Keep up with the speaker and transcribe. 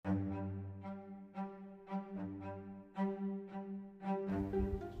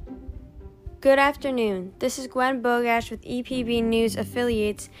Good afternoon. This is Gwen Bogash with EPB News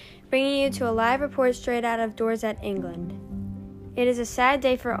Affiliates, bringing you to a live report straight out of Dorset, England. It is a sad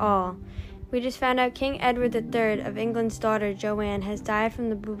day for all. We just found out King Edward III of England's daughter Joanne has died from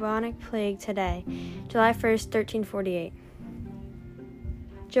the bubonic plague today, July 1st, 1348.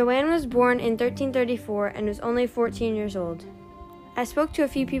 Joanne was born in 1334 and was only 14 years old. I spoke to a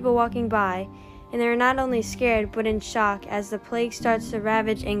few people walking by, and they were not only scared but in shock as the plague starts to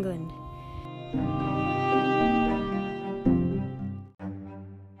ravage England.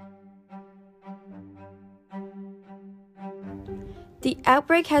 The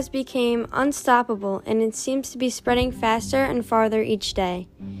outbreak has become unstoppable, and it seems to be spreading faster and farther each day.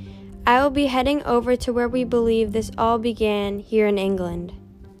 I will be heading over to where we believe this all began here in England.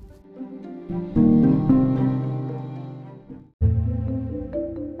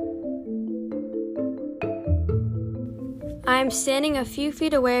 I am standing a few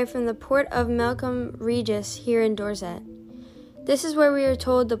feet away from the port of Melcombe Regis here in Dorset. This is where we are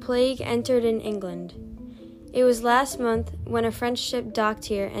told the plague entered in England. It was last month when a French ship docked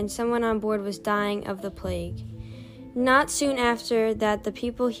here and someone on board was dying of the plague. Not soon after that, the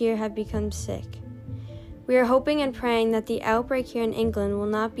people here have become sick. We are hoping and praying that the outbreak here in England will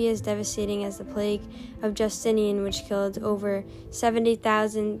not be as devastating as the plague of Justinian, which killed over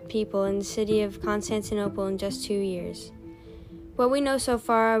 70,000 people in the city of Constantinople in just 2 years. What we know so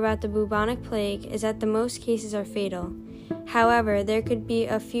far about the bubonic plague is that the most cases are fatal. However, there could be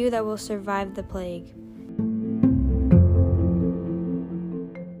a few that will survive the plague.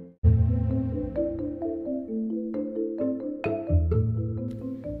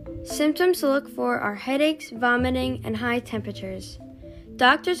 Symptoms to look for are headaches, vomiting, and high temperatures.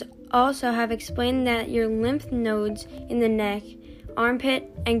 Doctors also have explained that your lymph nodes in the neck, armpit,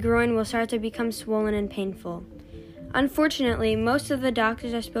 and groin will start to become swollen and painful. Unfortunately, most of the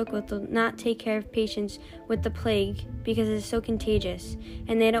doctors I spoke with will not take care of patients with the plague because it is so contagious,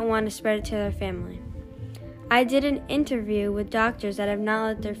 and they don't want to spread it to their family. I did an interview with doctors that have not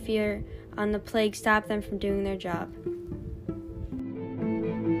let their fear on the plague stop them from doing their job.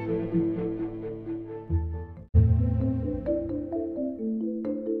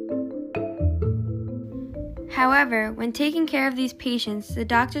 However, when taking care of these patients, the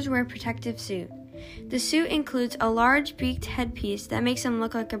doctors wear a protective suit. The suit includes a large beaked headpiece that makes them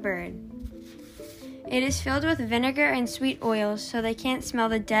look like a bird. It is filled with vinegar and sweet oils so they can't smell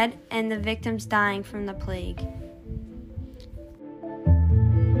the dead and the victims dying from the plague.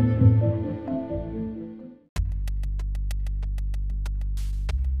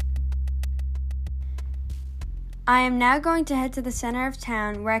 I am now going to head to the center of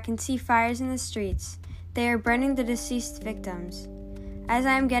town where I can see fires in the streets. They are burning the deceased victims. As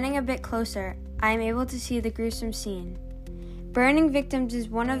I am getting a bit closer, I am able to see the gruesome scene. Burning victims is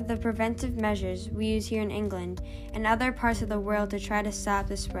one of the preventive measures we use here in England and other parts of the world to try to stop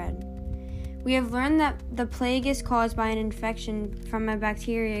the spread. We have learned that the plague is caused by an infection from a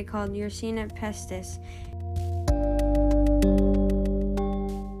bacteria called Yersinia pestis.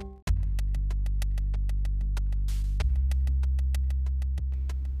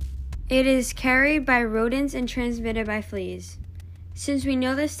 It is carried by rodents and transmitted by fleas. Since we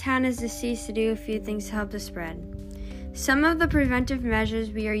know this town is deceased, to do a few things to help the spread. Some of the preventive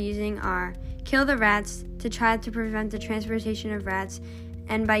measures we are using are kill the rats to try to prevent the transportation of rats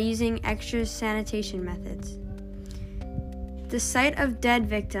and by using extra sanitation methods. The sight of dead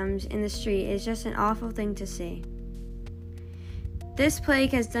victims in the street is just an awful thing to see. This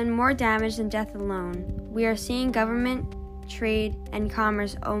plague has done more damage than death alone. We are seeing government, trade, and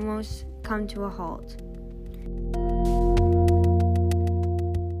commerce almost come to a halt.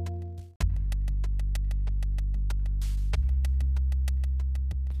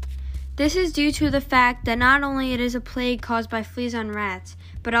 This is due to the fact that not only it is a plague caused by fleas on rats,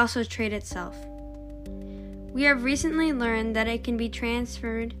 but also trade itself. We have recently learned that it can be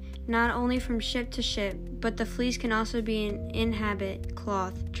transferred not only from ship to ship, but the fleas can also be inhabit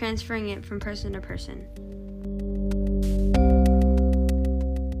cloth, transferring it from person to person.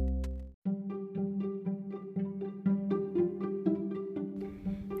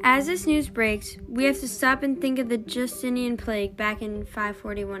 As this news breaks, we have to stop and think of the Justinian plague back in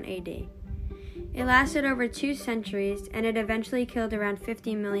 541 AD. It lasted over 2 centuries, and it eventually killed around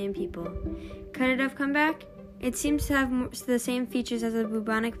 50 million people. Could it have come back? It seems to have the same features as the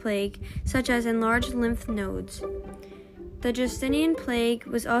bubonic plague, such as enlarged lymph nodes. The Justinian plague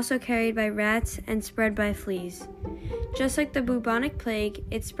was also carried by rats and spread by fleas. Just like the bubonic plague,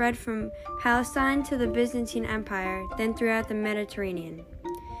 it spread from Palestine to the Byzantine Empire, then throughout the Mediterranean.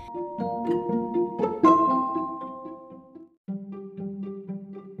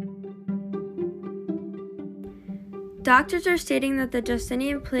 Doctors are stating that the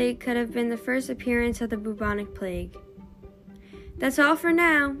Justinian plague could have been the first appearance of the bubonic plague. That's all for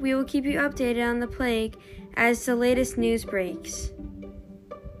now. We will keep you updated on the plague as the latest news breaks.